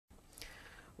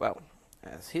Well,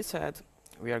 as he said,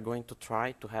 we are going to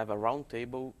try to have a round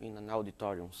table in an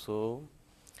auditorium. So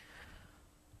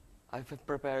I've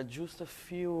prepared just a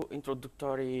few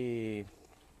introductory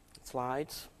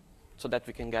slides so that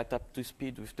we can get up to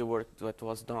speed with the work that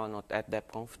was done at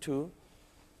DebConf 2.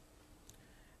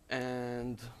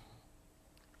 And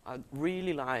I'd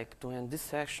really like to end this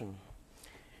session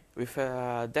with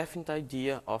a definite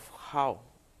idea of how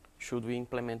should we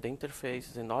implement the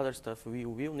interfaces and other stuff we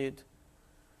will need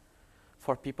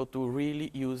for people to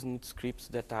really use initscripts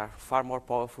that are far more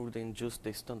powerful than just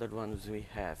the standard ones we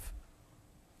have.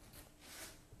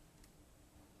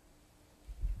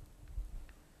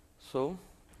 So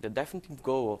the definitive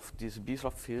goal of these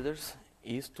Bishop filters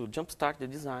is to jumpstart the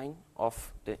design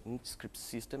of the initscript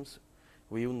systems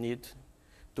we will need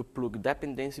to plug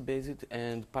dependency-based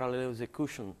and parallel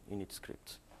execution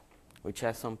initscripts, which,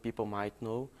 as some people might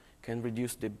know, can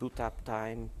reduce the boot-up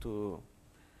time to,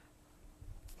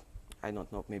 I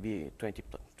don't know, maybe 20%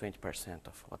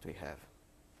 of what we have,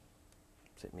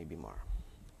 say maybe more.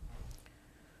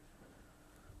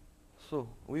 So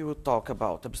we will talk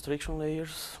about abstraction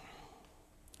layers,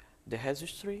 the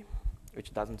registry,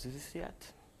 which doesn't exist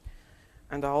yet,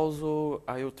 and also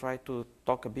I will try to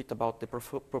talk a bit about the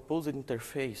proposed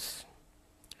interface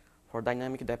for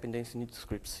dynamic dependency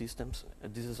initscript systems.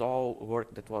 This is all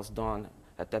work that was done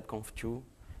at DebConf 2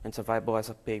 and it's available as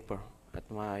a paper at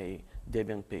my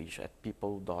Debian page at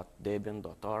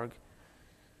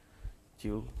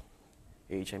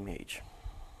people.debian.org/HMH.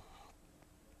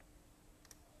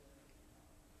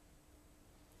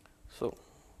 So,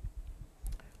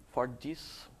 for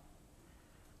this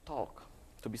talk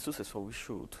to be successful, we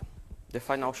should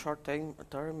define our short-term,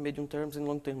 medium terms, and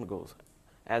long-term goals.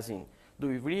 As in, do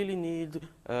we really need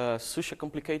such a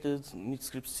complicated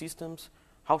initscript systems?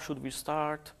 How should we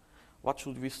start? What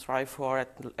should we strive for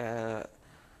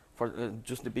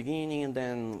just the beginning, and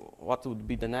then what would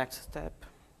be the next step?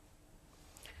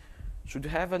 Should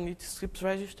we have an initscript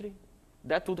registry?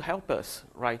 That would help us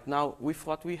right now with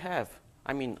what we have.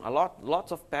 I mean,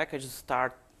 lots of packages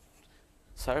start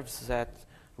services at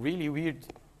really weird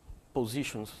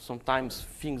positions. Sometimes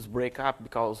things break up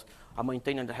because a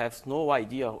maintainer has no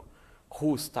idea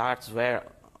who starts where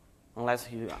unless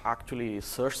he actually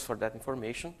searches for that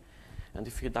information. And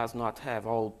if he does not have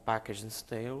all packages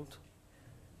installed,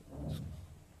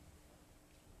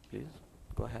 please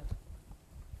go ahead.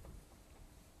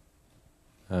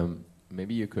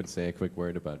 Maybe you could say a quick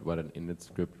word about what an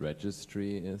initscript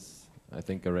registry is. I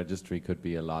think a registry could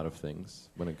be a lot of things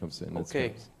when it comes to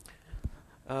initscripts.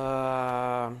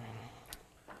 Okay.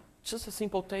 Just a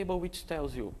simple table which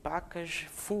tells you package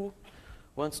foo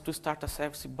wants to start a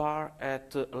service bar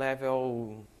at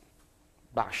level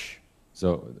bash.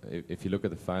 So if you look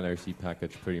at the file RC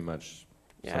package, pretty much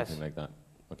something like that.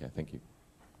 Okay, thank you.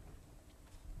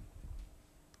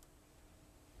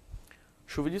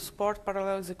 Should we support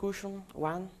parallel execution?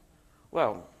 One?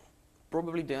 Well,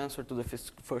 probably the answer to the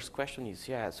first question is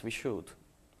yes, we should.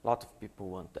 A lot of people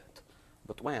want that.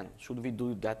 But when? Should we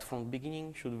do that from the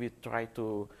beginning? Should we try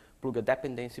to plug a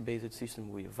dependency-based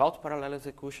system without parallel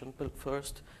execution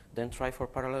first, then try for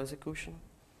parallel execution?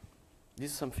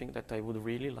 This is something that I would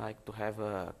really like to have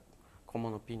a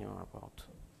common opinion about.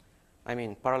 I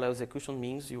mean, parallel execution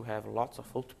means you have lots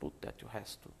of output that you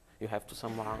have to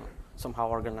somehow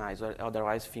organize, or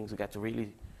otherwise things get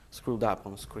really screwed up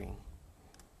on the screen.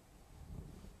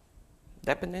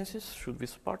 Dependencies, should we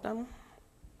support them?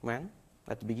 When?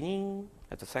 At the beginning,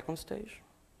 at the second stage?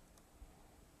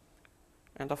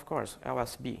 And of course,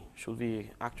 LSB, should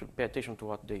we actually pay attention to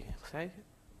what they say,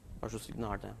 or just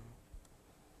ignore them?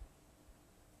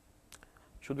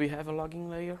 Should we have a logging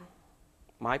layer?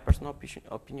 My personal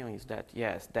opinion is that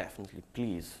yes, definitely,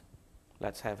 please,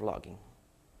 let's have logging.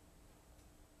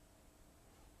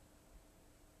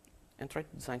 And try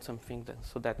to design something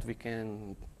so that we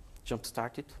can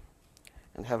jumpstart it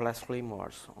and have less flame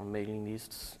wars on mailing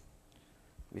lists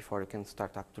before you can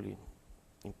start actually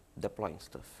deploying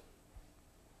stuff.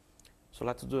 So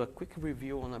let's do a quick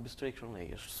review on abstraction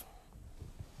layers.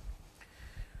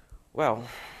 Well,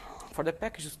 for the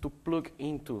packages to plug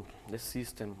into the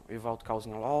system without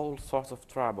causing all sorts of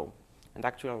trouble and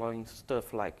actually allowing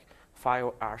stuff like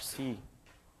file RC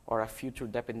or a future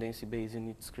dependency-based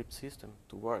initscript system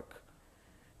to work,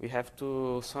 we have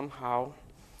to somehow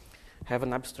have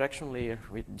an abstraction layer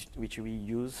which we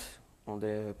use on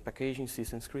the packaging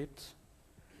system scripts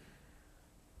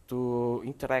to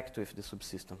interact with the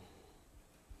subsystem.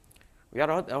 We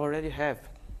already have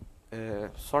a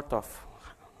sort of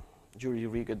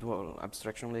jury-rigged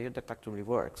abstraction layer that actually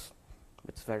works,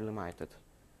 but it's very limited.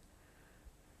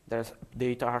 There's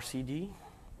data RCD,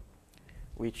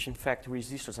 which in fact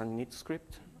registers an init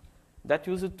script. That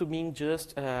used to mean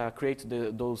just create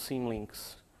those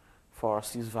symlinks for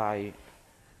sysvi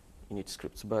init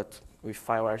scripts, but with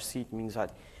filerc it means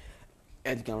that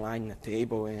adding a line in a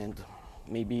table and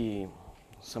maybe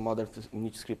some other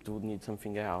init script would need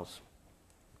something else.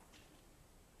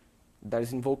 There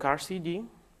is invoke-rcd,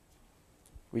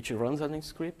 which runs an init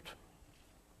script.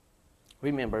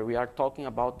 Remember, we are talking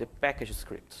about the package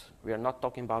scripts. We are not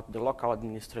talking about the local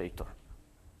administrator.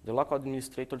 The local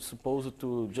administrator is supposed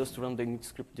to just run the init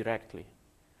script directly.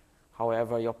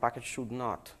 However, your package should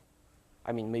not.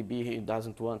 I mean, maybe he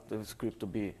doesn't want the script to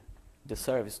be, the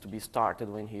service to be started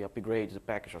when he upgrades the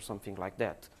package or something like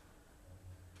that.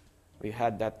 We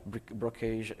had that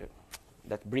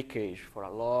breakage for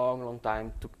a long, long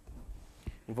time to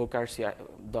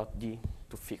invoke-rcd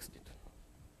to fix it.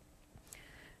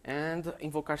 And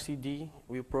invoke-rcd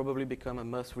will probably become a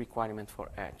must requirement for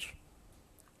Edge,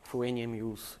 through NM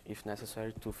use if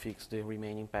necessary to fix the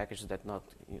remaining packages that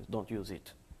don't use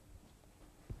it.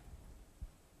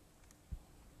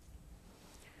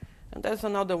 And there's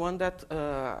another one that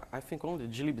I think only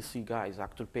the glibc guys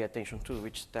actually pay attention to,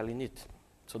 which is telling it,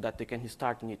 so that they can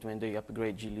restart init when they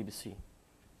upgrade glibc.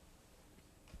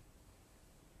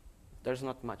 There's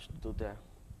not much to do there,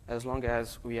 as long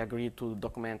as we agree to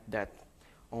document that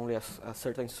only a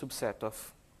certain subset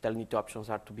of telnet options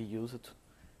are to be used.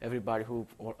 Everybody who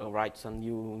writes a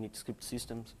new init script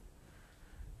systems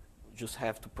just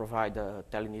have to provide a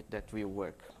telnet that will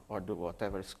work, or do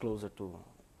whatever is closer to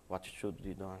what should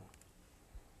be done.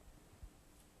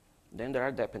 Then there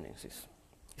are dependencies.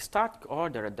 Static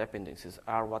order dependencies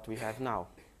are what we have now.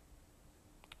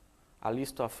 A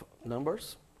list of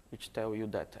numbers which tell you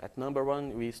that at number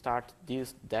 1 we start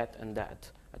this, that, and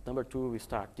that. At number 2 we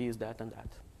start this, that, and that.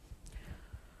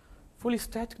 Fully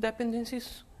static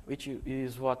dependencies, which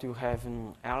is what you have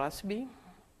in LSB,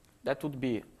 that would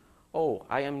be, oh,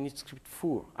 I am init script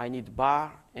full. I need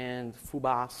bar and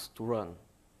fubas to run.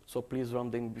 So please run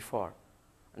them before.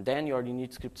 And then your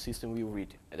init script system will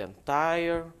read the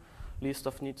entire list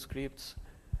of init scripts,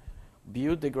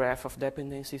 build the graph of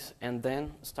dependencies, and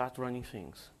then start running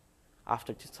things.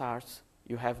 After it starts,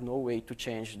 you have no way to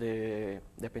change the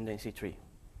dependency tree.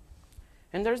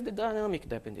 And there's the dynamic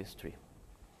dependency tree,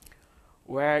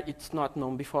 where it's not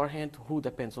known beforehand who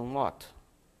depends on what.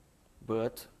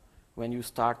 But when you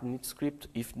start init script,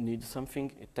 if you need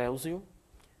something, it tells you.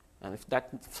 And if that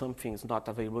something is not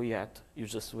available yet, you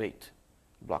just wait,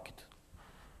 block it.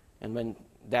 And when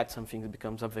that something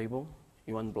becomes available,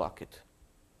 you unblock it.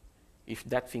 If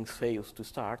that thing fails to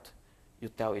start, you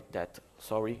tell it that,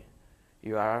 sorry,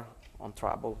 you are on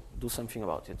trouble, do something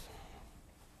about it.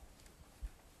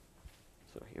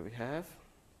 So here we have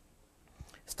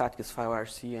static is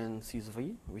filerc and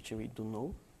sysv, which we do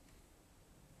know.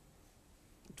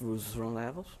 It was run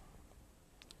levels.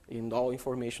 And all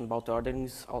information about the ordering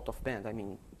is out of band. I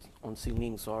mean, on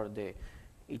symlinks or the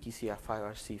etc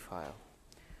filerc file.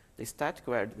 The static,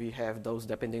 where we have those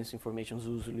dependency informations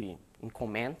usually in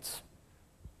comments,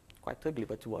 quite ugly,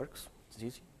 but it works. It's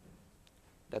easy.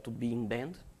 That would be in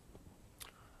band.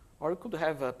 Or you could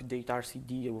have update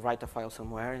RCD, you write a file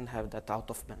somewhere and have that out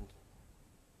of band.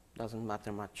 Doesn't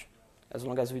matter much, as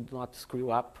long as we do not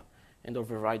screw up and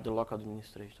override the local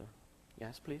administrator.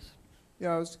 Yes, please?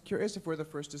 Yeah, I was curious if we're the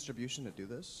first distribution to do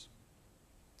this.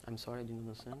 I'm sorry, I didn't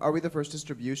understand. Are we the first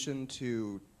distribution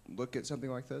to look at something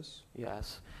like this?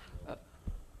 Yes.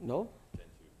 No?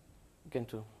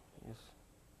 Gentoo, yes.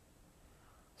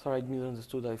 Sorry, I didn't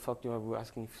understood. I thought you were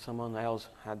asking if someone else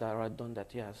had already done that.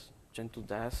 Yes, Gentoo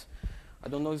does. I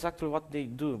don't know exactly what they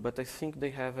do, but I think they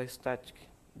have a static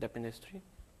dependency tree.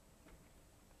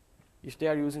 If they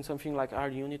are using something like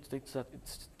RUnit,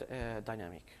 it's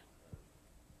dynamic.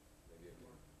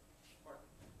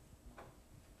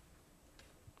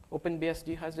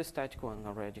 OpenBSD has the static one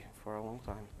already for a long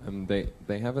time.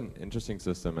 They have an interesting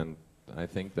system, and I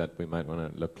think that we might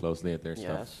want to look closely at their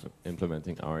stuff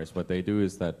implementing ours. What they do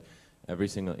is that every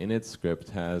single init script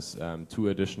has 2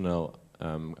 additional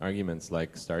arguments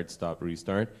like start, stop,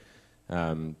 restart.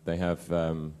 They have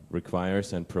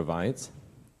requires and provides.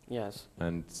 Yes.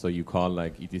 And so you call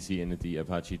like etc init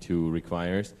apache 2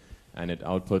 requires, and it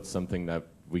outputs something that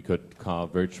we could call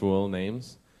virtual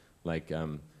names, like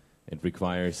it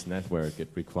requires network, it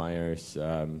requires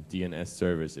DNS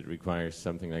service, it requires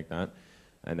something like that.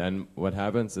 And then what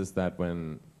happens is that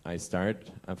when I start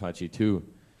Apache 2,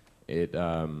 it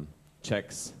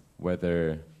checks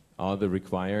whether all the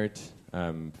required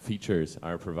features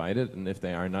are provided, and if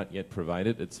they are not yet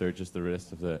provided, it searches the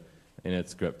rest of the init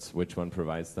scripts, which one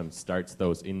provides them, starts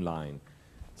those in line.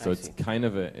 So it's kind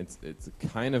of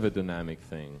a dynamic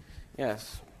thing.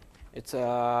 Yes, it's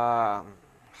a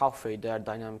halfway there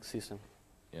dynamic system.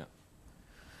 Yeah.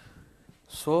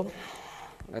 So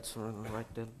let's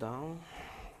write that down.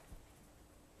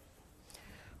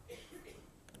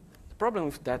 The problem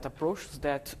with that approach is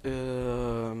that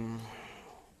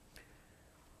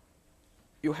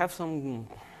you have some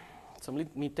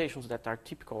limitations that are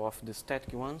typical of the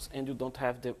static ones, and you don't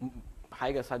have the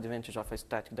highest advantage of a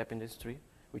static dependency tree,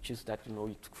 which is that you know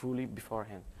it fully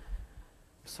beforehand.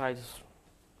 Besides,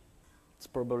 it's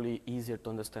probably easier to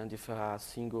understand if a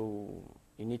single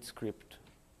init script,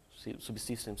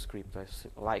 subsystem script,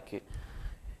 like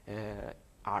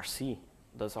RC,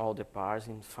 does all the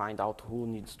parsing, find out who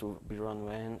needs to be run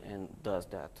when, and does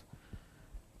that.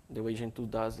 The way Gen 2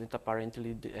 does it,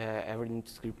 apparently every init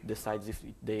script decides if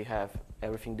they have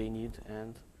everything they need,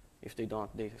 and if they don't,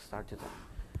 they start it.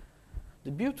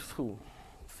 The beautiful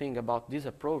thing about this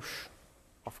approach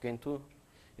of Gen 2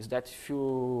 is that if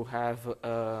you have,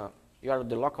 you are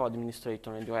the local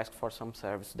administrator and you ask for some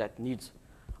service that needs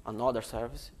another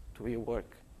service, it will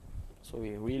work. So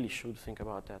we really should think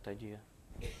about that idea.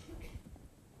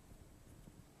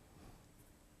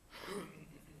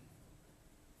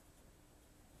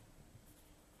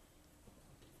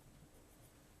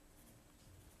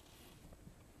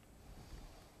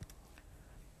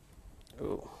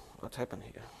 Oh, what happened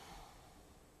here?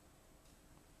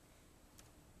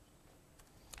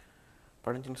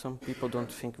 Apparently some people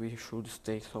don't think we should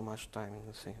stay so much time in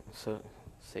the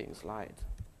same slide.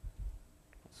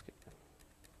 Let's skip that.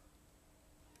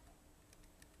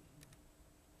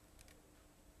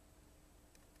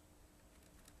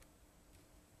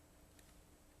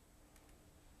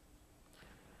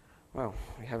 Well,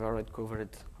 we have already covered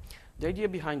it. The idea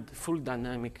behind the full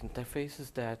dynamic interface is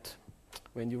that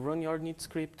when you run your init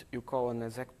script, you call an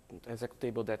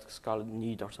executable that's called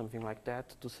need or something like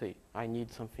that to say, I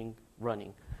need something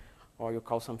running. Or you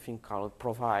call something called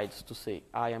provides to say,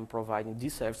 I am providing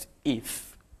this service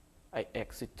if I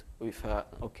exit with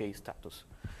OK status.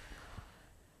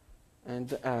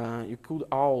 And you could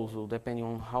also, depending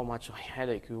on how much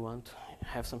headache you want,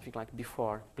 have something like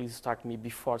before. Please start me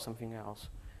before something else,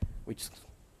 which is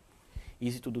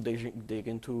easy to do the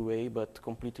Gen 2 way, but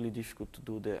completely difficult to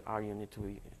do the RUnit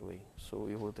way. So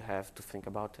you would have to think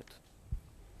about it.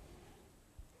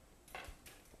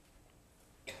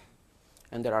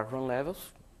 And there are run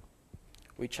levels,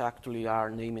 which actually are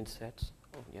named sets.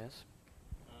 Oh, yes?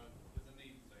 With the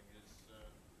need thing, is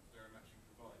there a matching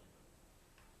provider?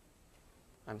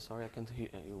 I'm sorry, I can't hear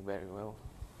you very well.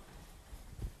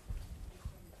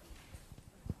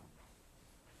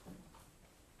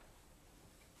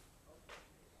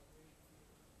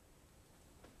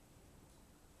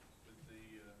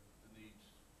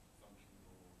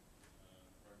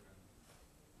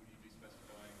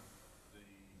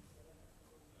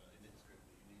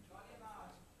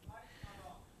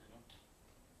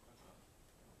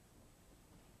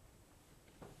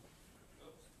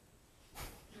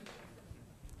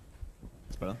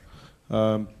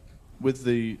 With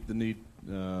the need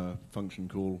function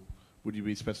call, would you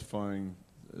be specifying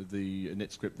the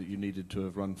init script that you needed to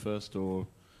have run first, or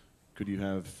could you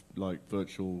have like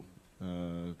virtual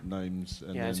names?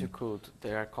 And yes, you could.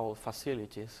 They are called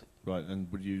facilities. Right, and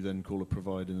would you then call a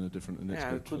provide in a different init script?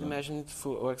 Yeah, you could imagine it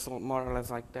works more or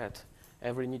less like that.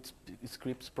 Every init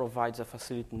script provides a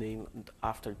facility name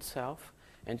after itself,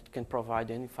 and it can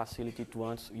provide any facility it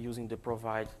wants using the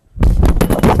provide.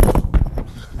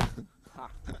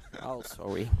 Oh,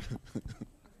 sorry.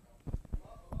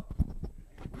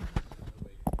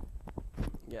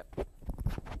 Yeah.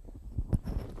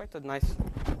 Quite a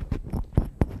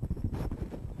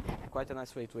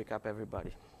nice way to wake up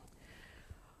everybody.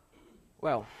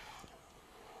 Well,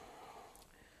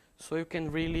 so you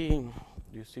can really,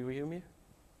 do you still hear me?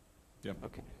 Yeah.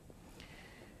 Okay.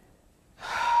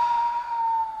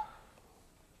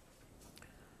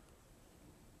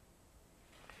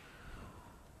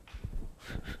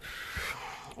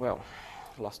 Well,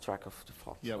 lost track of the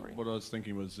thought. Yeah, sorry. what I was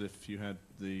thinking was if you had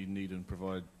the need and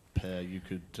provide pair, you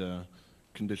could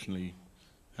conditionally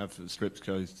have scripts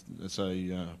go say,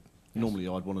 yes. Normally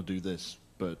I'd want to do this,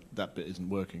 but that bit isn't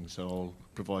working, so I'll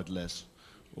provide less.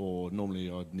 Or normally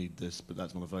I'd need this, but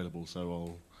that's not available,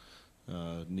 so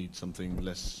I'll need something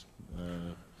less.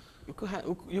 You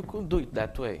could do it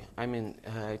that way. I mean,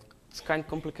 it's kind of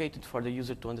complicated for the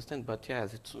user to understand, but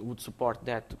yes, it would support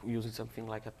that using something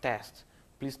like a test.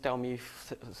 Please tell me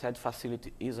if said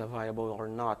facility is available or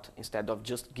not, instead of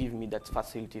just give me that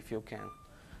facility if you can.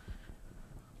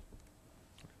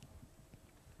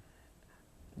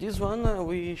 This one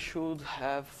we should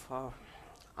have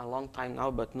a long time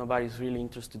now, but nobody's really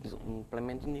interested in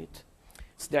implementing it.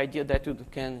 It's the idea that you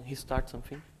can restart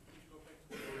something.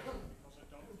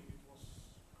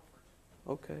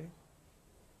 Okay.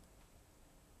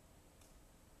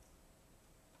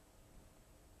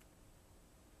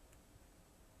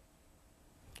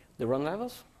 The run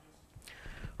levels?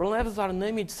 Run levels are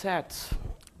named sets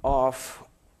of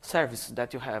services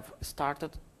that you have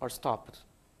started or stopped.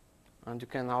 And you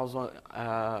can also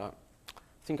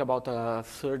think about a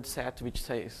third set which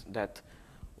says that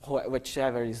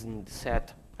whichever is in the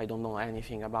set, I don't know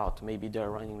anything about. Maybe they're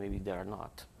running, maybe they're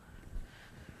not.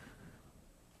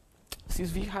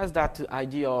 CSV has that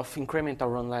idea of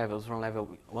incremental run levels, run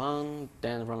level 1,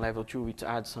 then run level 2, which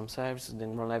adds some services,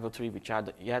 then run level 3, which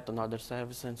add yet another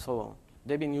service, and so on.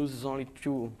 Debian uses only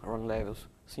 2 run levels,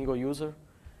 single user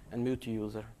and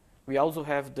multi-user. We also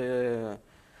have the,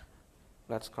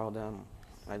 let's call them,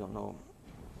 I don't know,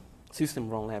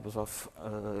 system run levels of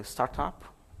startup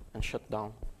and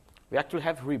shutdown. We actually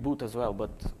have reboot as well,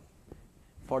 but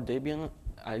for Debian,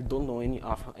 I don't know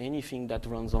anything that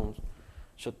runs on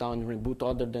shutdown and reboot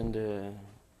other than the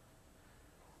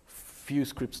few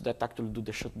scripts that actually do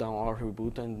the shutdown or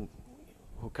reboot, and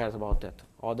who cares about that?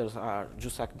 Others are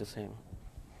just like the same.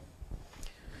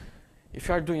 If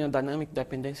you are doing a dynamic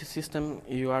dependency system,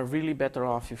 you are really better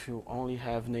off if you only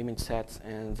have named sets,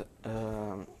 and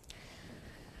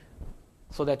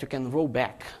so that you can roll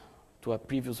back to a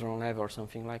previous run level or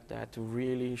something like that. You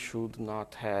really should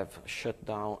not have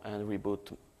shutdown and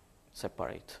reboot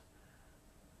separate.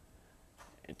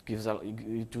 It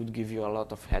would give you a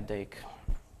lot of headache.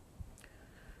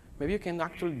 Maybe you can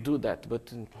actually do that,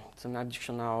 but it's an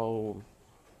additional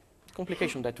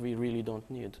complication that we really don't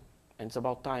need. And it's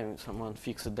about time someone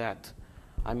fixed that.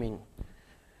 I mean,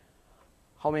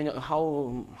 how many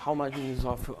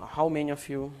of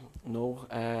you know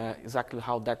exactly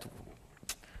how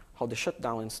the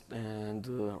shutdown and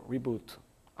reboot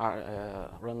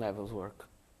run levels work?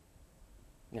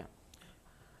 Yeah.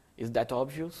 Is that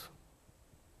obvious?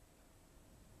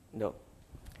 No.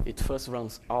 It first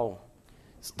runs all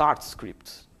start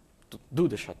scripts to do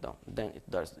the shutdown. Then it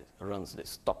runs the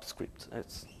stop script.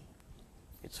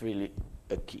 It's really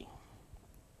a key.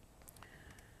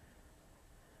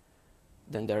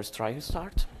 Then there's try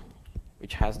restart,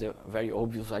 which has the very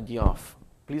obvious idea of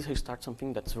please restart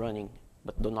something that's running,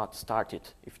 but do not start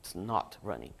it if it's not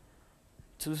running.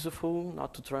 It's useful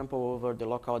not to trample over the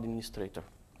local administrator.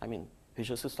 I mean, he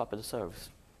just stopped the service.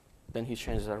 Then he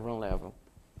changes the run level.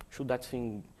 Should that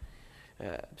thing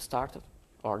started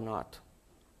or not?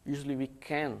 Usually we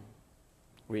can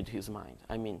read his mind.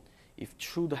 I mean, if it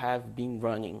should have been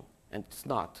running and it's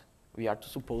not, we are to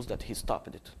suppose that he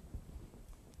stopped it.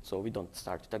 So we don't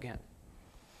start it again.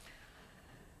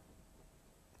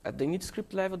 At the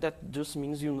initscript level, that just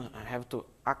means you have to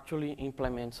actually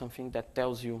implement something that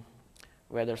tells you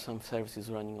whether some service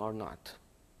is running or not.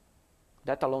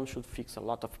 That alone should fix a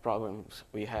lot of problems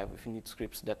we have with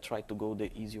initscripts that try to go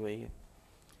the easy way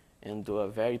and do a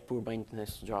very poor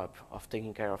maintenance job of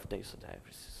taking care of data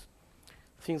services.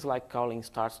 Things like calling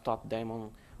start stop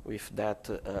daemon with that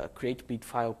create PID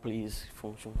file please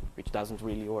function, which doesn't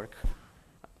really work.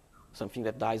 Something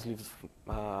that dies leaves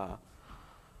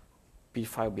PID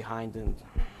file behind, and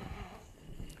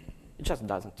it just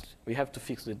doesn't. We have to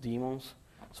fix the daemons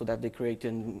so that they create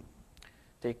and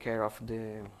take care of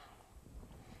the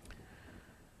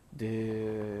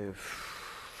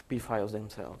PID files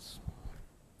themselves.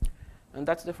 And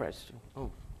that's the first.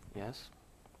 Oh, yes.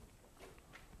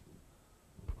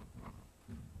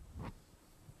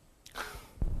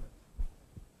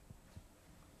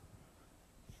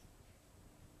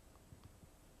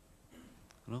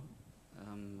 Hello.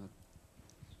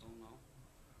 It's on now.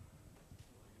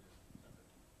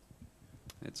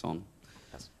 It's on.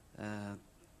 Yes.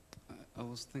 I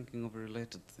was thinking of a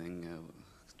related thing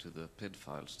to the PID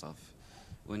file stuff.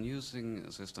 When using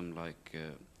a system like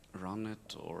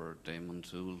runit or daemon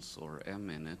tools or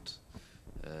minit,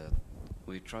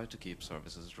 we try to keep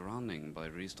services running by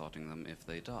restarting them if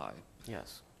they die.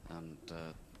 Yes. And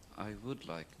I would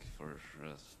like for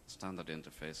a standard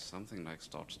interface something like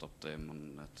start stop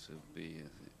daemon to be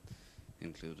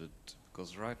included,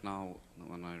 because right now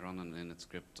when I run an init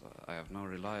script I have no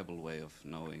reliable way of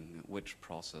knowing which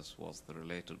process was the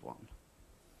related one.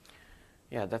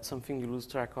 Yeah, that's something you lose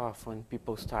track of when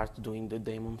people start doing the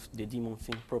daemon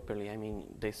thing properly. I mean,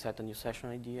 they set a new session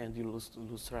ID and you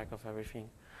lose track of everything.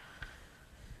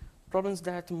 Problem is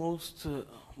that most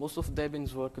of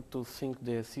Debians work to sync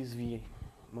the CSV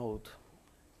mode,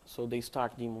 so they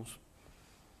start daemons.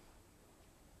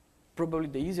 Probably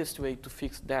the easiest way to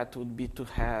fix that would be to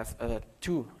have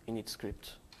 2 init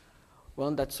scripts.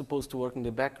 One that's supposed to work in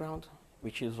the background,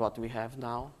 which is what we have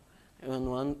now, and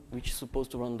one which is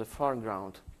supposed to run the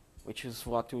foreground, which is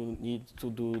what you need to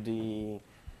do the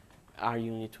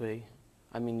RUnit way.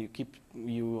 I mean,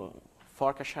 you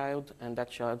fork a child, and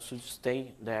that child should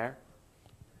stay there,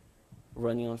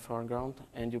 running on foreground,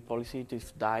 and you policy it. If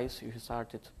it dies, you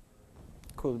restart it.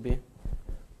 Could be.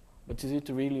 But is it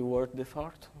really worth the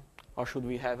effort? Or should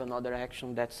we have another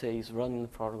action that says run in the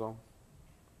foreground?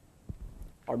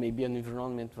 Or maybe an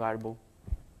environment variable?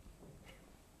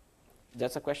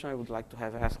 That's a question I would like to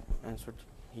have answered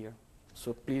here.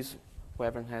 So please,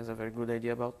 whoever has a very good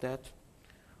idea about that.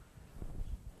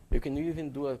 You can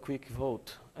even do a quick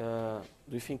vote. Do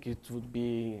you think it would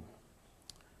be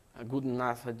a good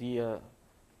enough idea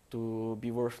to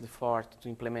be worth the effort to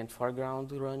implement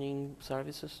foreground running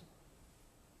services?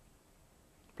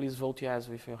 Please vote yes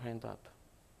with your hand up.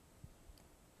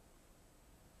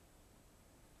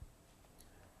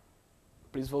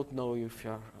 Please vote no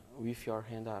with your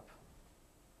hand up.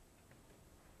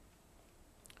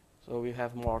 So we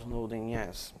have more no than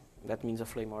yes. That means a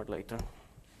flame more later.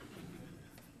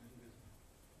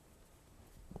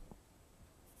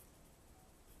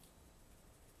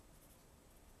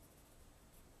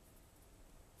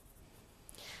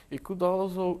 We could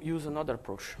also use another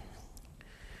approach.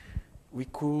 We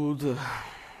could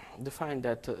define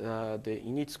that the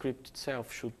init script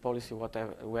itself should policy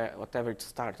whatever it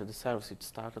started, the service it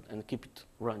started, and keep it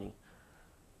running.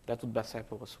 That would be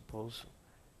acceptable, I suppose.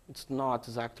 It's not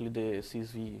exactly the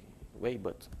CSV way,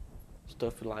 but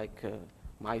stuff like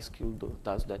MySQL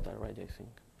does that already, I think.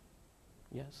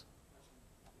 Yes?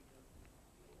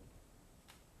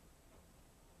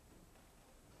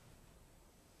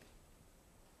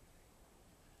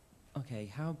 Okay,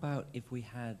 how about if we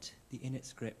had the init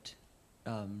script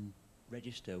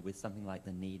register with something like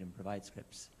the need and provide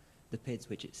scripts, the PIDs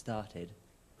which it started,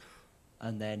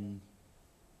 and then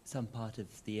some part of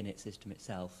the init system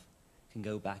itself can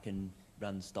go back and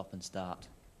run stop and start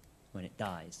when it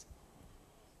dies?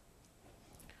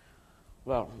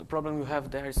 Well, the problem you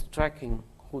have there is tracking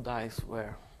who dies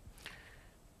where.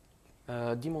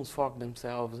 Daemons fork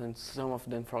themselves, and some of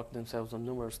them fork themselves on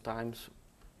numerous times.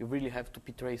 You really have to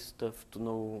ptrace stuff to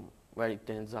know where it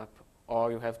ends up,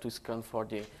 or you have to scan for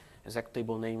the exact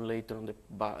table name later on the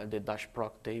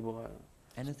 -proc table.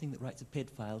 Anything that writes a PID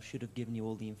file should have given you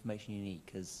all the information you need,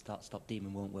 because start-stop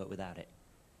daemon won't work without it.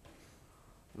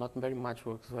 Not very much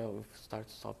works well with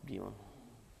start-stop daemon.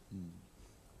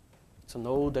 It's an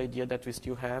old idea that we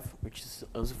still have, which is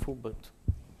useful, but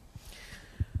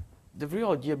the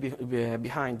real idea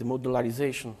behind the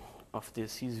modularization of the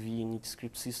CSV init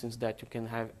script systems that you can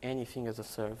have anything as a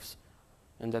service,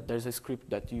 and that there's a script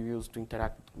that you use to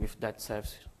interact with that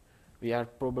service. We are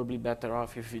probably better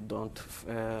off if we don't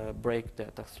break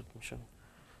that assumption.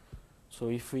 So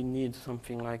if we need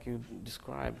something like you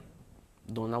described,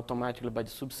 done automatically by the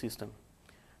subsystem,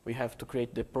 we have to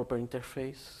create the proper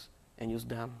interface and use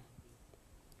them.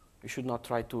 We should not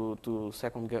try to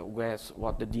second guess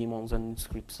what the daemons and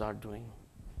scripts are doing.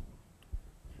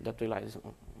 That relies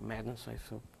on madness, I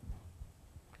feel.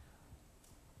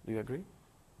 Do you agree?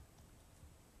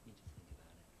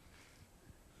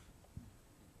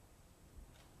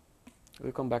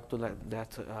 We'll come back to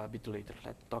that a bit later.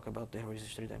 Let's talk about the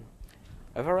registry then.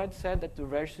 I've already said that the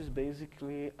registry is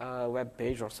basically a web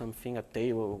page or something, a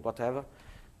table, whatever,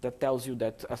 that tells you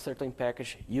that a certain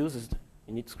package uses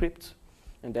init scripts,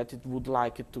 and that it would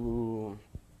like it to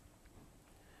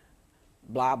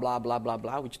blah, blah, blah, blah,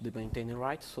 blah, which the maintainer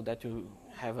writes, so that you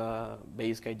have a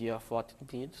basic idea of what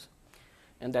it needs,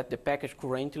 and that the package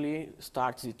currently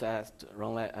starts it at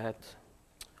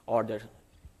order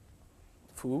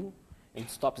full and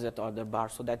stops at order bar,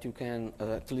 so that you can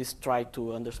at least try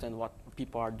to understand what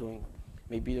people are doing.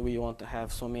 Maybe we want to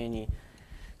have so many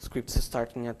scripts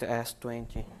starting at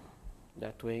S20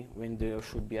 that way, when they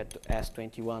should be at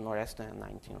S21 or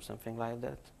S19 or something like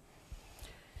that.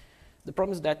 The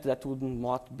problem is that that would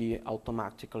not be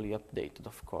automatically updated,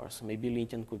 of course. Maybe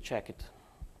Lincoln could check it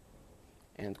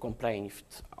and complain if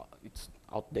it's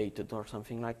outdated or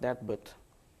something like that, but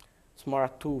it's more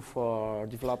a tool for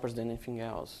developers than anything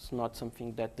else. It's not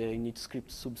something that the init script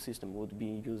subsystem would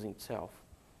be using itself,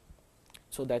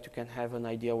 so that you can have an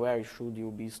idea where should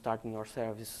you be starting your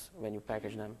service when you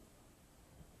package them.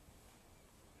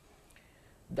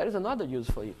 There is another use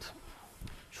for it.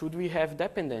 Should we have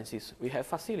dependencies? We have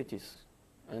facilities,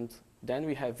 and then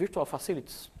we have virtual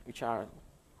facilities, which are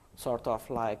sort of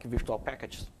like virtual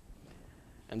packages.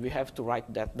 And we have to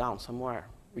write that down somewhere,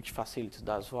 which facility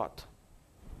does what.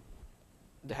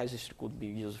 The registry could be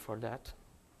used for that,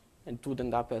 and it would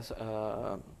end up as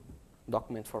a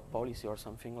document for policy or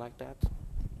something like that,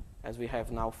 as we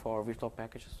have now for virtual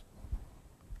packages.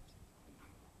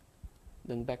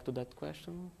 Then back to that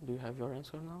question. Do you have your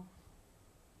answer now?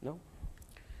 No?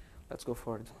 Let's go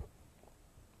forward.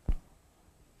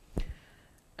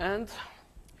 And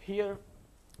here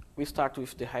we start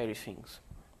with the hairy things.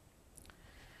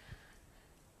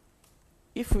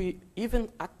 If we even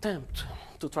attempt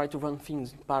to try to run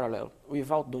things in parallel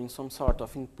without doing some sort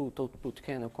of input-output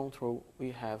kernel control,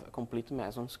 we have a complete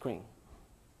mess on screen.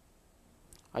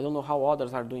 I don't know how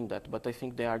others are doing that, but I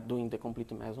think they are doing the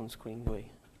complete mess on screen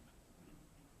way.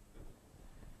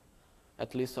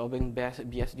 At least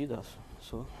OpenBSD does.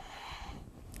 So,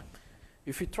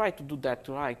 if you try to do that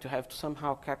right, you have to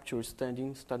somehow capture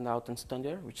stand-in, stand-out, and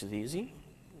stand-there, which is easy.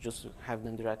 Just have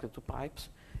them directly to pipes,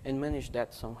 and manage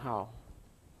that somehow.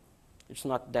 It's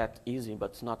not that easy,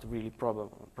 but it's not really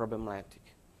problematic.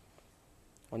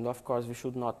 And of course, we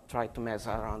should not try to mess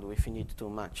around with init too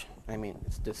much. I mean,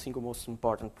 it's the single most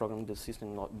important program in the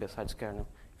system besides kernel.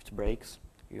 If it breaks,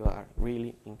 you are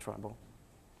really in trouble.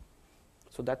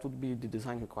 So that would be the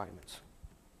design requirements.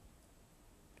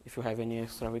 If you have any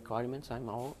extra requirements, I'm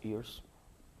all ears.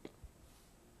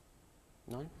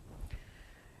 None?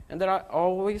 And there are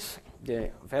always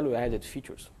the value-added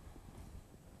features.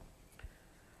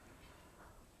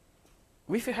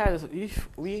 If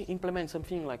we implement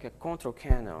something like a control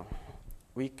kernel,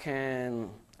 we can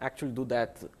actually do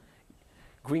that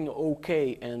green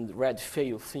OK and red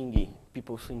fail thingy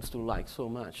people seem to like so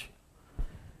much.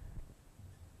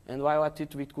 And while at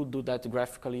it we could do that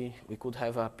graphically, we could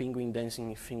have a penguin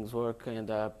dancing if things work and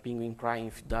a penguin crying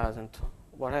if it doesn't,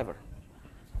 whatever.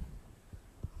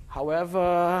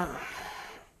 However,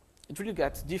 it really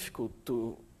gets difficult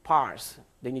to parse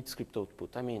the initscript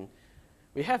output. I mean,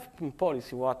 we have in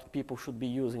policy what people should be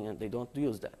using, and they don't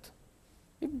use that.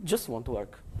 It just won't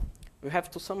work. We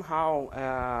have to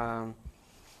somehow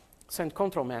send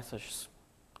control messages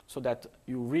so that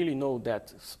you really know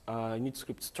that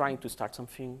initscript is trying to start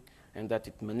something and that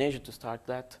it managed to start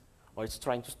that, or it's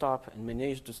trying to stop and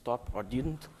managed to stop, or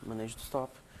didn't manage to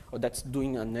stop, or that's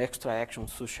doing an extra action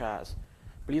such as,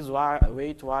 please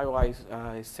wait while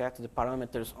I set the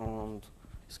parameters on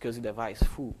SCSI device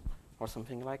full, or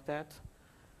something like that.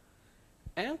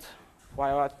 And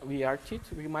while we are at it,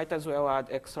 we might as well add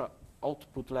extra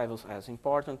output levels as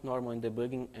important, normal, and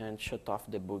debugging, and shut off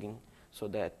debugging so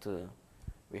that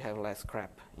we have less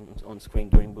crap on screen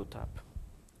during boot up.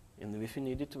 And if we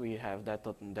need it, we have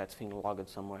that thing logged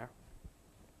somewhere.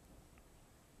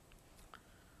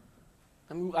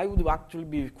 I would actually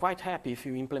be quite happy if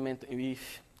we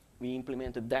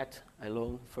implemented that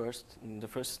alone first in the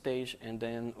first stage, and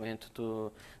then went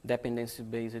to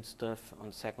dependency-based stuff on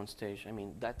the second stage. I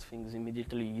mean, that thing is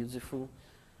immediately useful,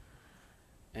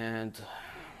 and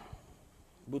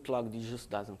bootlog just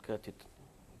doesn't cut it.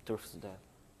 Truth is that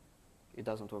it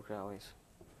doesn't work always.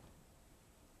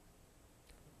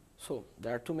 So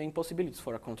there are two main possibilities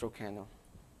for a control kernel.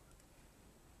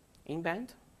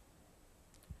 In-band.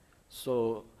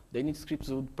 So the initscripts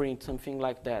would print something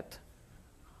like that.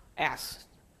 S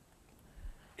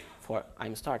for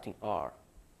I'm starting, or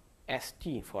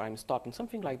ST for I'm stopping,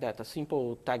 something like that, a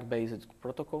simple tag-based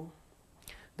protocol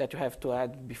that you have to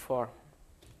add before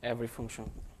every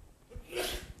function.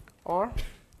 Or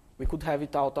we could have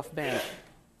it out of band,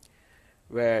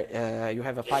 where you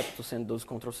have a pipe to send those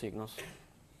control signals.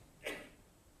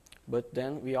 But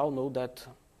then we all know that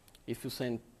if you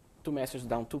send two messages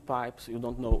down two pipes, you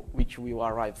don't know which will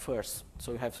arrive first,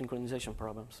 so you have synchronization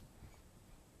problems.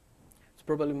 It's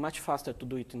probably much faster to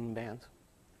do it in band.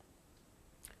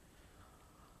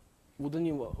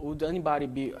 Would anybody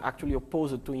be actually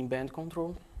opposed to in-band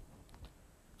control?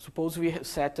 Suppose we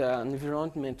set an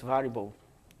environment variable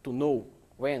to know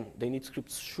when the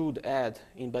initscripts should add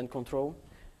in-band control,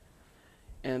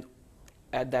 and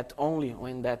add that only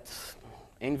when that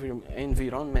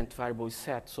environment variable is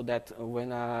set, so that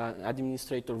when an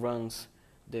administrator runs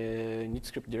the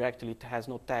initscript directly, it has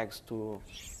no tags to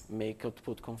make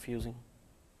output confusing.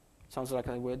 Sounds like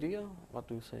a good idea? What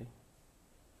do you say?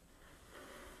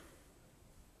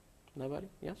 Nobody?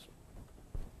 Yes?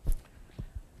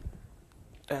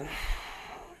 And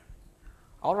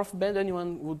out of band,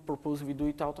 anyone would propose we do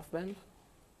it out of band?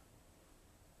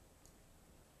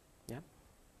 Yeah?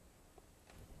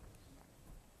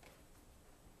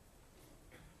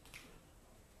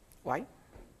 Why?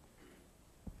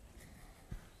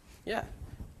 Yeah,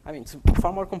 I mean, it's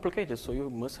far more complicated, so you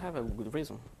must have a good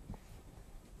reason.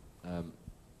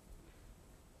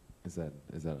 Is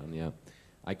that on? Yeah,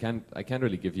 I can't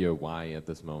really give you a why at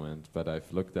this moment, but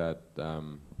I've looked at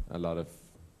a lot of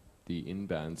the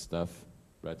in-band stuff,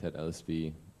 Red Hat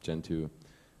LSB, Gen 2,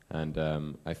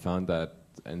 and I found that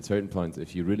in certain points,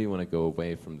 if you really want to go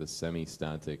away from the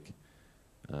semi-static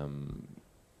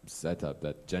setup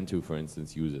that Gentoo, for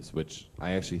instance, uses, which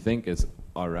I actually think is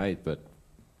all right, but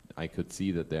I could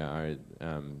see that there are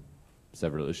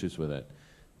several issues with it.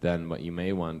 Then what you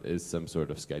may want is some sort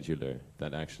of scheduler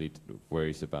that actually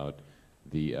worries about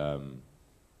the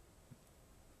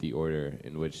order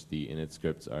in which the init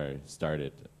scripts are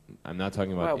started. I'm not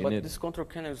talking about well, init. but this control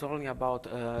kernel is only about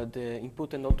the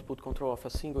input and output control of a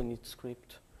single init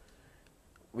script.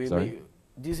 Sorry?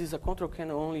 This is a control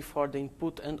kernel only for the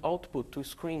input and output to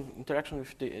screen interaction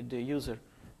with the user.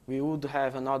 We would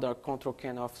have another control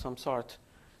kernel of some sort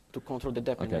to control the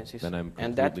dependencies. Then I'm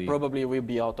and that completely- probably will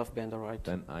be out of band, all right?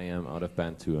 Then I am out of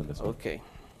band too on this one. Okay,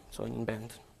 so in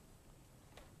band.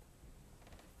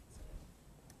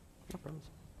 No problems.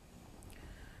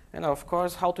 And of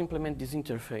course, how to implement this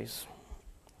interface.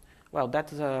 Well,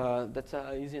 that's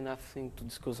a easy enough thing to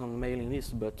discuss on mailing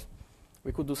list, but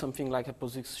we could do something like a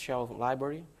POSIX shell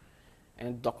library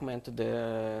and document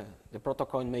the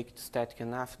protocol and make it static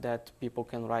enough that people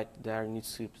can write their init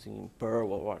scripts in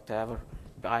Perl or whatever,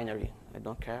 binary, I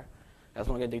don't care. As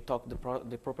long as they talk the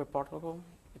proper protocol,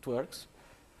 it works.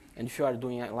 And if you are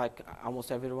doing it like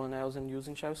almost everyone else and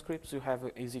using shell scripts, you have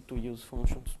easy to use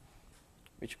functions,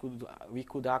 which we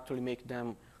could actually make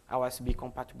them LSB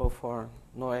compatible for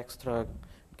no extra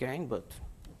gain, but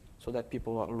so that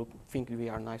people think we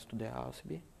are nice to the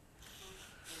LSB.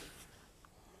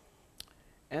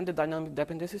 And the dynamic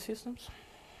dependency systems.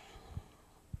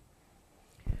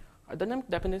 A dynamic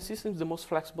dependency system is the most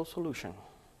flexible solution.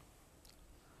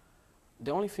 The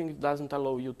only thing it doesn't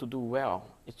allow you to do well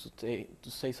is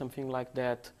to say something like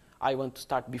that, I want to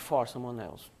start before someone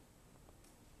else.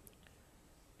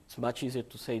 It's much easier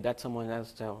to say that someone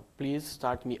else tell, please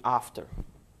start me after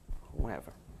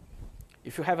whoever.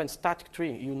 If you have a static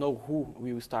tree, you know who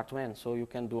will start when, so you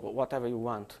can do whatever you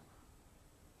want.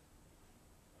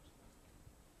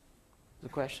 The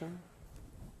question?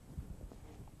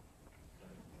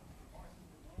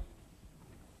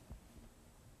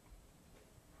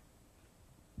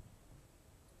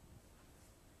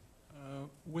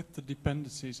 With the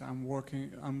dependencies, I'm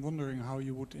wondering how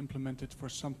you would implement it for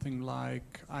something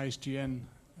like ISDN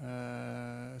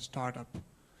startup,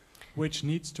 which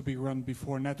needs to be run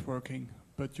before networking,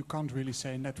 but you can't really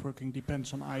say networking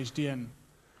depends on ISDN.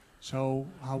 So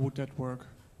how would that work?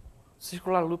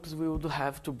 Circular loops we would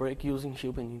have to break using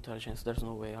human intelligence. There's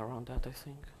no way around that, I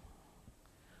think.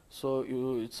 So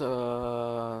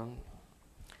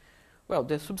well,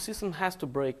 the subsystem has to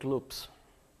break loops,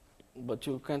 but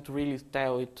you can't really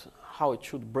tell it how it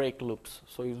should break loops.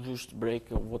 So you just break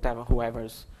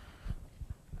whoever's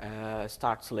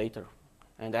starts later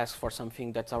and ask for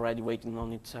something that's already waiting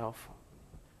on itself.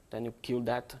 Then you kill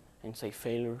that and say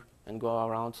failure and go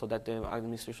around so that the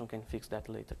administration can fix that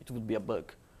later. It would be a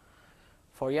bug.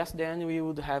 For ESDN, we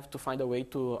would have to find a way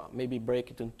to maybe break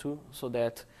it in two so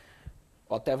that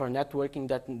whatever networking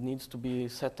that needs to be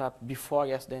set up before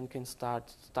ESDN can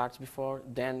starts before,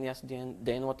 then ESDN,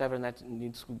 then whatever net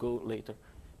needs to go later.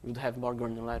 We would have more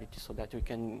granularity so that we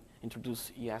can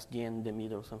introduce ESDN in the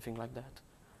middle, something like that.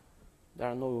 There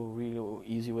are no real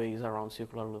easy ways around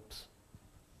circular loops.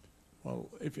 Well,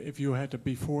 if you had a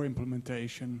before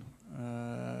implementation,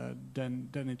 then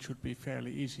it should be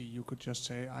fairly easy. You could just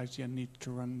say ISDN needs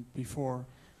to run before.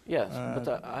 Yes,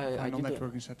 but final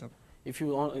networking setup. If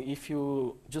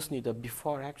you just need a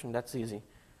before action, that's easy.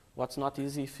 What's not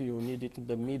easy if you need it in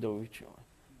the middle,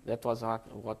 that was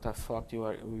what I thought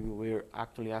we were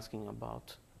actually asking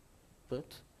about. But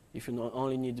if you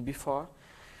only need before,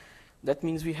 that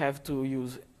means we have to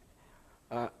use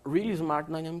a really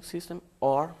smart dynamic system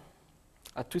or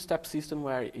a two-step system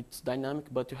where it's dynamic,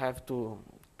 but you have to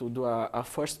do a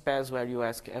first pass where you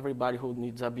ask everybody who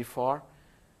needs a before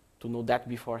to know that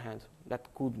beforehand. That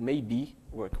could maybe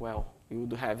work well. You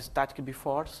would have static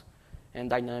befores and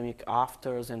dynamic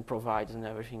afters and provides and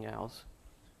everything else.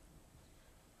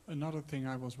 Another thing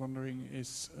I was wondering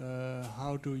is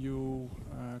how do you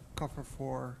cover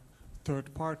for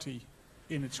third-party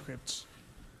init scripts?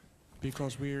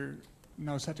 Because we're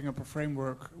now setting up a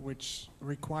framework which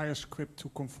requires script to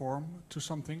conform to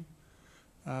something.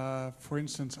 For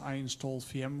instance, I installed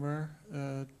VMware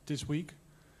this week,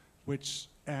 which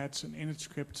adds an init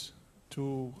script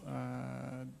to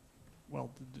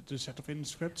the set of init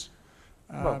scripts,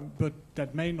 but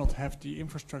that may not have the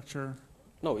infrastructure.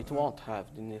 No, it won't have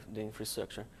the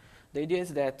infrastructure. The idea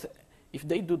is that if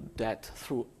they do that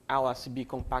through LSB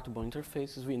compatible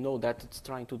interfaces, we know that it's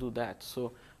trying to do that.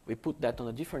 So we put that on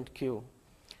a different queue,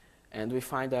 and we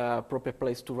find a proper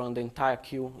place to run the entire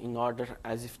queue in order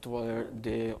as if it were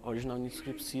the original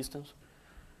initscript systems,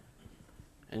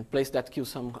 and place that queue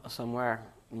somewhere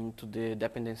into the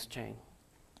dependency chain.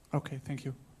 Okay, thank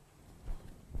you.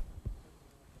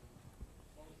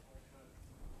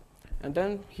 And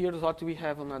then here's what we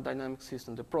have on a dynamic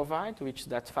system. The provide, which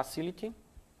that facility.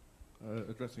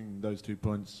 Addressing those 2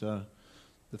 points,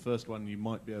 the first one you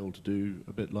might be able to do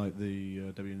a bit like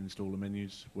the Debian installer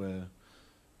menus, where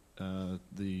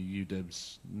the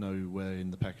UDEBs know where in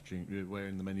the packaging, where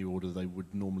in the menu order they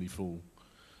would normally fall.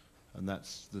 And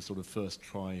that's the sort of first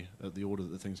try at the order that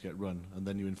the things get run, and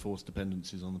then you enforce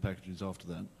dependencies on the packages after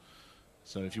that.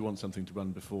 So if you want something to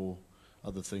run before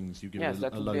other things, you give Yes, it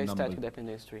that a would low be a number. static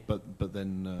dependency. But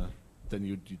then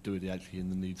you do it actually in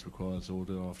the needs requires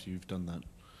order after you've done that.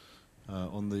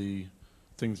 On the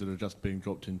things that are just being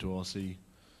dropped into RC,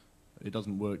 it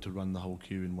doesn't work to run the whole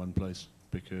queue in one place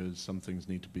because some things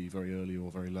need to be very early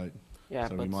or very late. Yeah,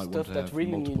 So we but might want stuff to that have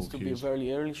really multiple needs to be queues.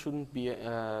 very early shouldn't be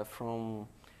from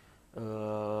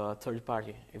third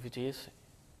party. If it is,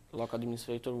 local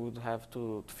administrator would have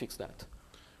to fix that.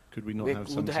 Could we not We have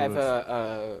would some have sort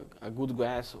of a good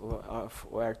grasp of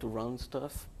where to run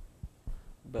stuff,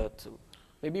 but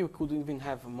maybe we could even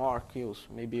have more queues.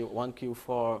 Maybe one queue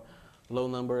for low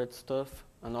numbered stuff,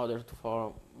 another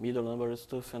for middle numbered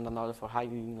stuff, and another for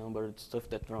highly numbered stuff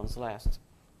that runs last.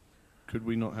 Could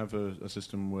we not have a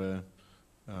system where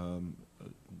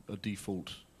a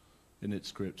default init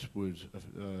script would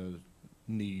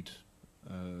need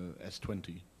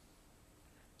S20,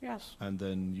 Yes. and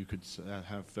then you could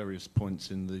have various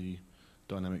points in the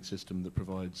dynamic system that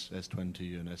provides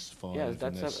S20 and S5 Yes,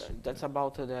 and that's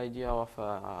about the idea of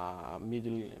a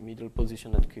middle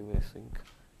positioned queue. I think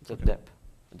it's a Okay.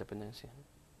 dependency.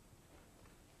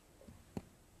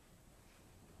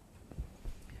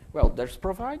 Well, there's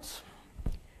provides,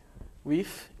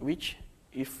 with which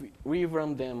if we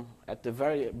run them at the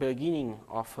very beginning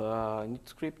of init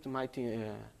script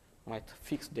might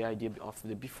fix the idea of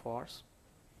the befores.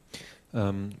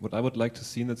 What I would like to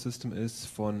see in that system is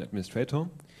for an administrator,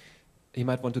 he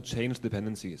might want to change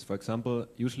dependencies. For example,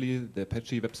 usually the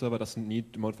Apache web server doesn't need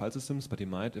remote file systems, but he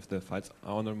might if the files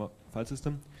are on a remote file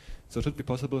system. So it should be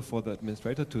possible for the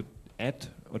administrator to add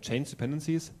or change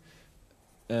dependencies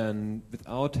and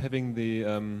without having the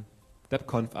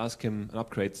DebConf ask him an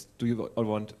upgrades, do you all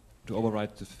want to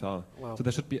overwrite the file? Well, So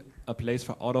there should be a place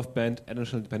for out-of-band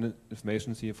additional dependent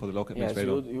information here for the local yes,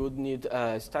 administrator. you would need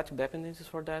static dependencies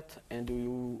for that, and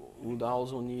you would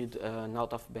also need an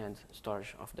out-of-band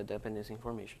storage of the dependency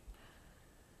information.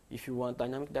 If you want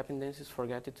dynamic dependencies,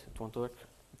 forget it. It won't work.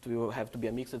 It will have to be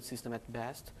a mixed system at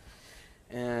best,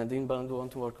 and inbound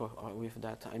won't work with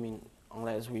that. I mean,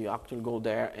 unless we actually go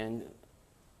there and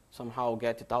somehow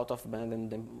get it out of band and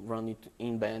then run it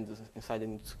in band inside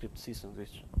an script system,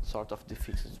 which sort of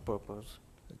defeats its purpose.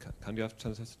 Can you have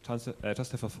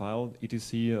just have a file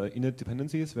etc init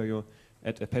dependencies where you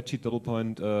add Apache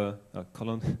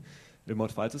colon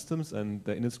remote file systems, and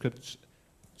the init script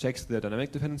checks the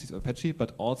dynamic dependencies of Apache,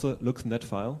 but also looks in that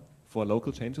file for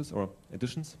local changes or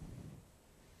additions?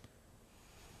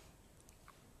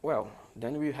 Well,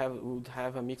 then we would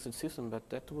have a mixed system, but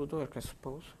that would work, I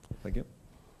suppose. Thank you.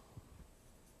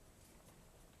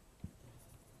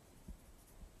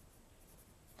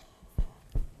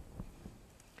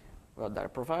 Well,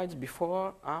 that provides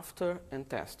before, after, and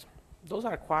test. Those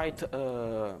are quite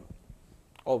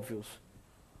obvious.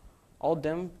 All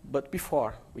them, but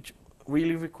before, which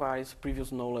really requires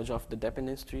previous knowledge of the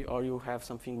dependency tree, or you have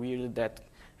something weird that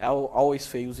always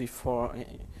fails if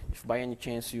by any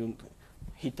chance you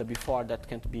hit a before that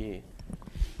can't be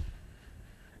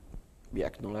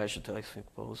acknowledged, I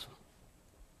suppose.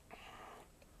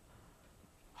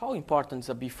 How important is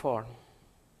a before?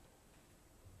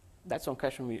 That's one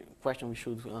question we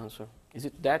should answer. Is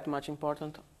it that much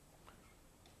important?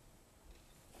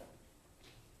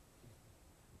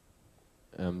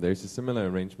 There's a similar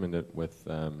arrangement with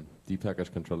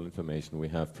depackage control information. We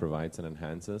have provides and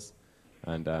enhances,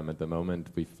 and at the moment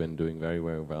we've been doing very,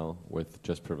 very well with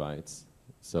just provides.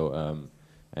 So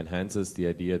enhances, the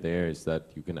idea there is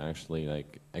that you can actually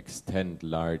like extend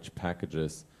large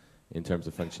packages in terms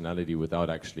of functionality without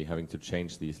actually having to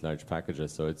change these large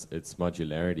packages. So it's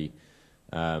modularity.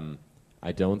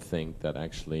 I don't think that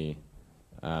actually,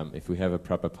 if we have a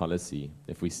proper policy,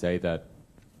 if we say that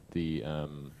the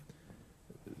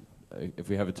if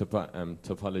we have a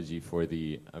topology for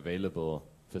the available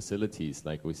facilities,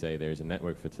 like we say there's a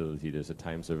network facility, there's a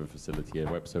time server facility, a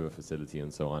web server facility,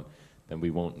 and so on, then we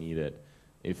won't need it.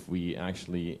 If we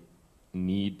actually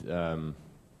need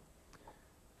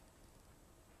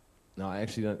no, I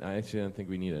actually don't think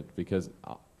we need it, because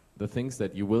the things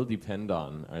that you will depend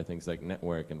on are things like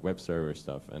network and web server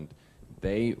stuff, and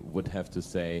they would have to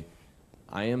say,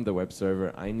 I am the web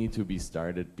server, I need to be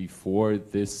started before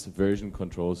this version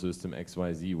control system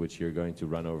XYZ, which you're going to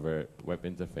run over web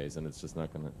interface, and it's just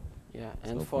not going to Yeah,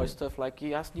 There's and no for point. stuff like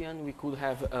ESDN, we could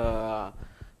have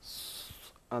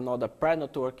another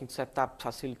pre-networking setup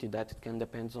facility that it can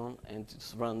depend on, and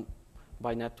it's run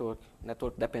by network.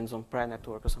 Network depends on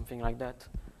pre-network or something like that.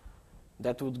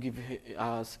 That would give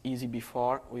us easy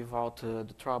before without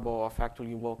the trouble of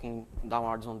actually walking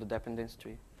downwards on the dependency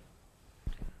tree.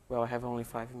 Well, I have only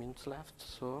 5 minutes left,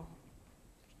 so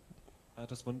I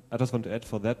just want to add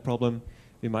for that problem,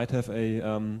 we might have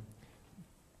a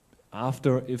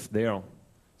after if there.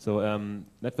 So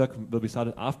network will be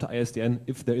started after ISDN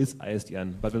if there is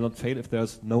ISDN, but will not fail if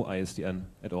there's no ISDN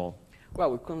at all.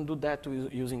 well, we can do that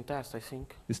using tests, I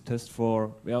think. This test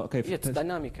for, yeah, okay. It's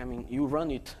dynamic. I mean, you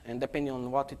run it, and depending on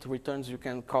what it returns, you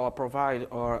can call a provide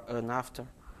or an after.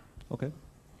 Okay.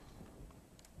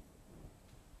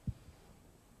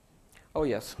 Oh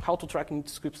yes, how to track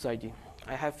initscripts ID.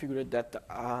 I have figured that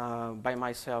by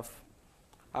myself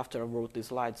after I wrote the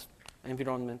slides.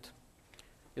 Environment.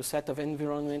 You set an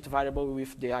environment variable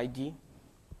with the ID,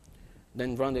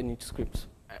 then run the initscripts.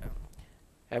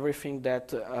 Everything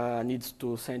that needs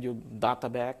to send you data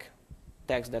back,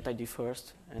 tags that ID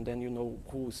first, and then you know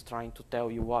who is trying to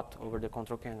tell you what over the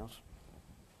control channels.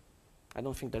 I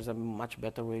don't think there's a much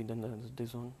better way than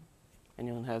this one.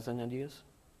 Anyone has any ideas?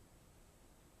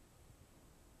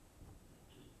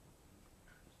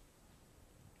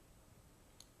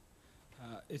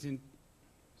 Isn't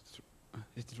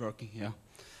it working? Yeah.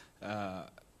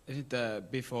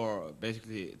 Isn't before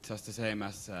basically just the same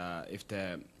as if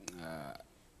the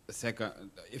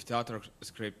other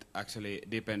script actually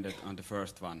depended on the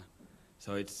first one?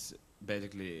 So it's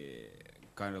basically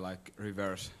kind of like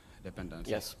reverse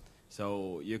dependency. Yes.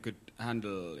 So you could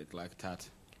handle it like that.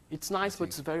 It's nice, but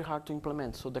it's very hard to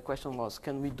implement. So the question was,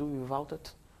 can we do without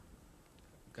it?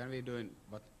 Can we do it?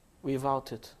 What?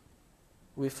 Without it,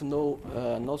 with no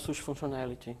such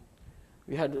functionality.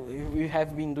 We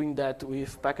have been doing that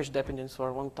with package dependence for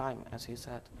a long time, as he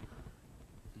said.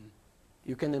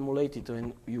 You can emulate it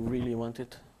when you really want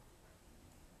it.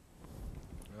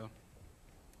 Well.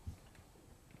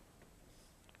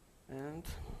 And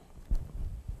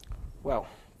well,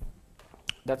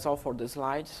 that's all for the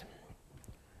slides.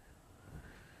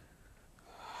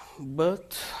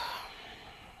 But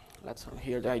let's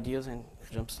hear the ideas and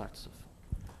jumpstart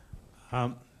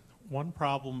stuff. One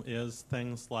problem is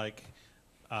things like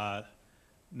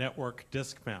network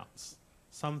disk mounts.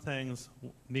 Some things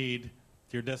need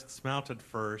your disks mounted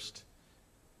first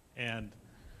and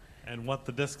want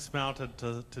the disks mounted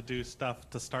to do stuff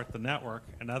to start the network,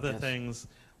 and other Yes. things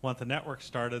want the network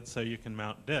started so you can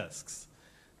mount disks.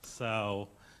 So,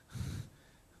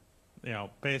 you know,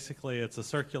 basically it's a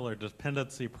circular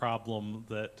dependency problem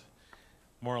that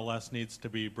more or less needs to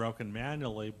be broken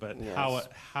manually, but Yes.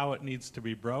 how it needs to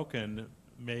be broken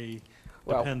may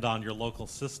Well, depend on your local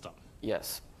system.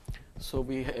 Yes. So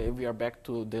we are back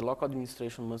to the local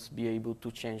administration must be able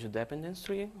to change the dependency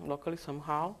tree locally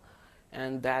somehow,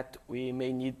 and that we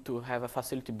may need to have a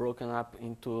facility broken up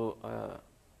into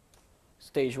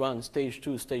stage 1, stage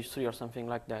 2, stage 3, or something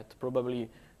like that. Probably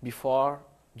before,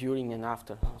 during, and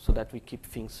after, so that we keep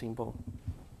things simple.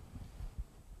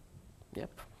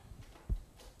 Yep.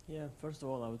 Yeah, first of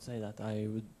all, I would say that I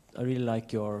really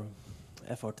like your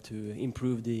effort to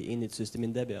improve the init system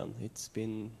in Debian. It's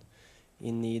been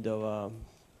in need of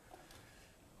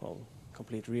a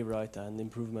complete rewrite and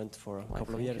improvement for a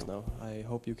couple of years now. I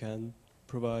hope you can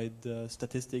provide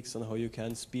statistics on how you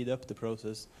can speed up the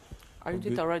process.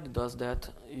 Reddit already does that.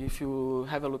 If you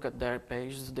have a look at their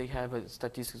pages, they have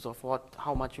statistics of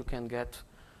how much you can get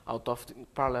out of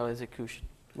parallel execution.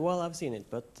 Well, I've seen it,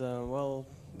 but well,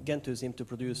 Gentoo seem to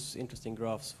produce interesting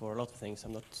graphs for a lot of things.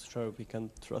 I'm not sure we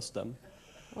can trust them.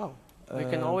 Well, we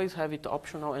can always have it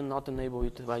optional and not enable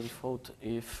it by default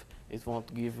if it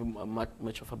won't give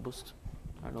much of a boost.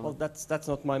 I don't Well, know. that's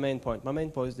not my main point. My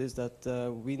main point is that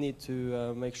we need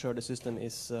to make sure the system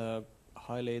is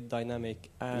highly dynamic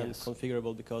and Yes.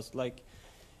 configurable, because like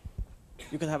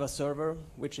you can have a server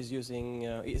which is using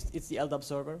it's the LDAP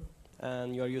server,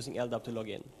 and you are using LDAP to log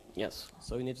in. Yes.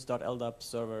 So you need to start LDAP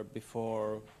server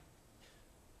before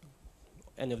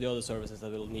any of the other services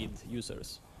that will need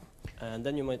users. And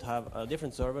then you might have a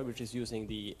different server which is using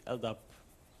the other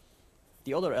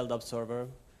LDAP server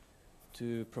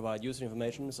to provide user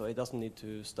information, so it doesn't need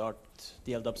to start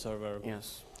the LDAP server,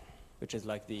 Yes. which is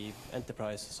like the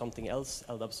enterprise something else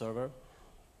LDAP server.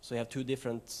 So you have two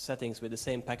different settings with the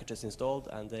same packages installed,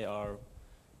 and they are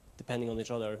depending on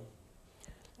each other,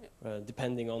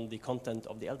 depending on the content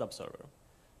of the LDAP server.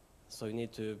 So you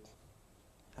need to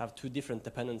have two different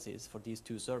dependencies for these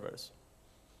two servers.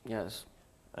 Yes.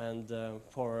 And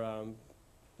for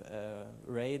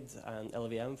RAID and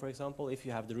LVM, for example. If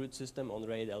you have the root system on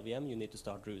RAID LVM, you need to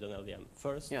start root and LVM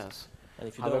first. Yes. And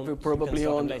if you However, don't, you probably can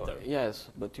start on them later. yes,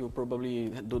 but you probably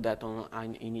do that on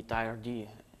an initIRD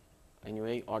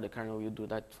anyway, or the kernel will do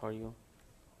that for you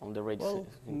on the RAID. Well,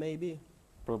 maybe.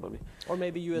 Probably. Or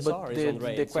maybe USR But is on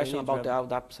RAID. the so question you need to about the have-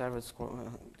 LDAP service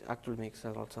actually makes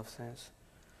a lot of sense.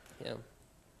 Yeah.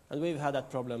 And we've had that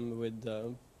problem with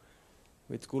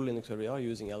school Linux where we are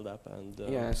using LDAP and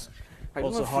Yes. I don't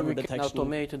also know if hardware we can detection.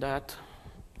 automate that.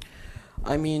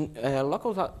 I mean,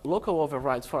 local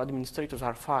overrides for administrators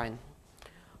are fine,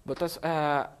 but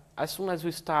as soon as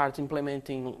we start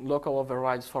implementing local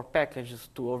overrides for packages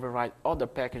to override other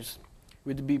packages,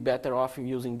 we'd be better off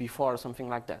using before or something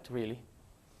like that, really.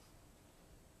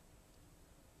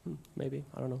 Maybe,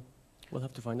 I don't know. We'll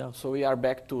have to find out. So we are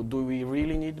back to, do we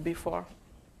really need before?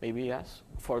 Maybe yes.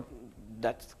 For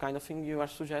that kind of thing you are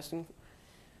suggesting?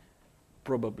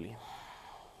 Probably.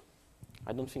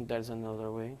 I don't think there's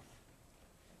another way.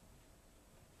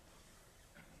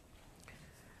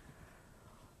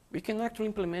 We can actually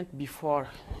implement before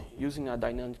using a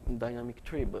dynamic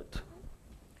tree, but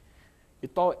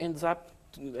it all ends up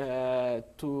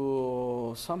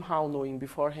to somehow knowing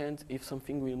beforehand if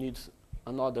something will need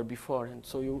another beforehand.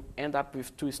 So you end up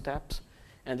with 2 steps,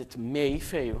 and it may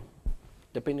fail,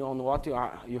 depending on what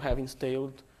you have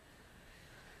installed.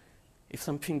 If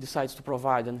something decides to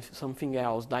provide and something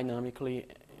else dynamically,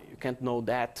 you can't know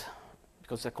that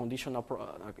because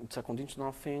it's a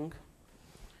conditional thing.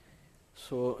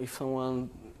 So if someone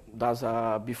does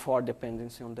a before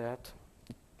dependency on that,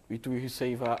 it will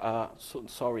save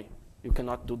sorry, you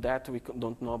cannot do that, we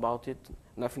don't know about it,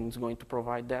 nothing is going to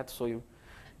provide that, so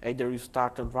either you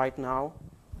started right now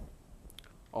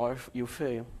or you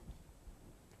fail.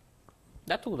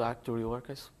 That would actually work,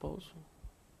 I suppose.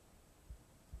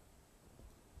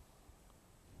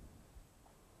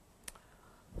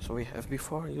 So we have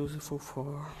before useful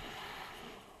for.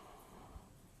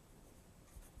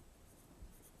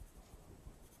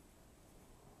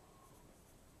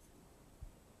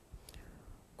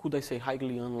 Could I say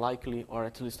highly unlikely or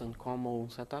at least uncommon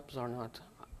setups or not?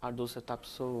 Are those setups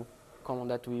so common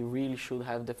that we really should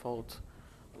have default,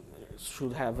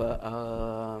 should have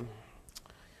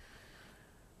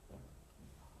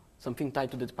something tied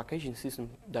to the packaging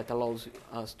system that allows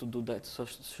us to do that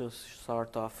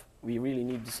sort of, we really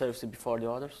need the service before the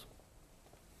others?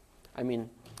 I mean,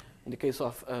 in the case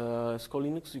of Skull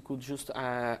Linux, you could just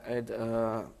add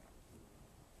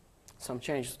some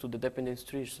changes to the dependency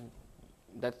trees.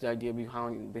 That's the idea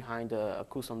behind a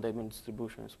custom Debian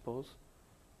distribution, I suppose.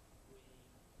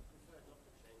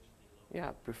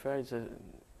 Yeah, prefer is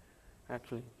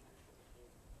actually.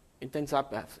 It ends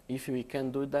up as if we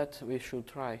can do that, we should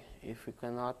try. If we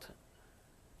cannot,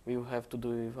 we will have to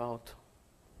do it without.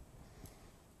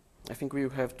 I think we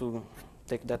will have to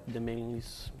take that the main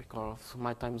list because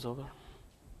my time's over.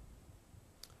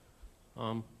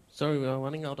 Sorry, we are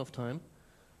running out of time.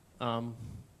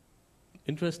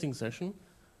 Interesting session.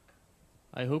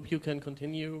 I hope you can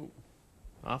continue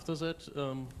after that,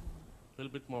 a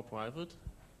little bit more private,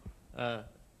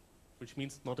 which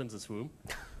means not in this room.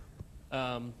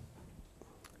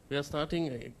 We are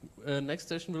starting, next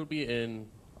session will be in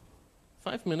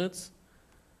 5 minutes.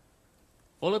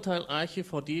 Volatile Archive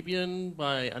for Debian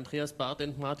by Andreas Barth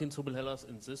and Martin Zobel-Hellers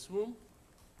in this room,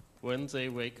 when they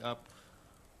wake up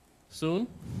soon.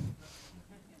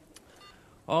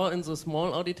 Or in the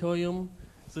small auditorium,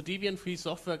 the Debian Free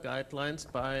Software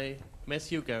Guidelines by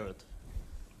Matthew Garrett.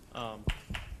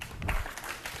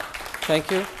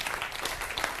 Thank you.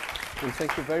 And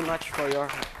thank you very much for your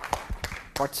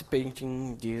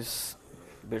participating in this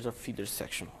Birds of Feeders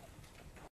section.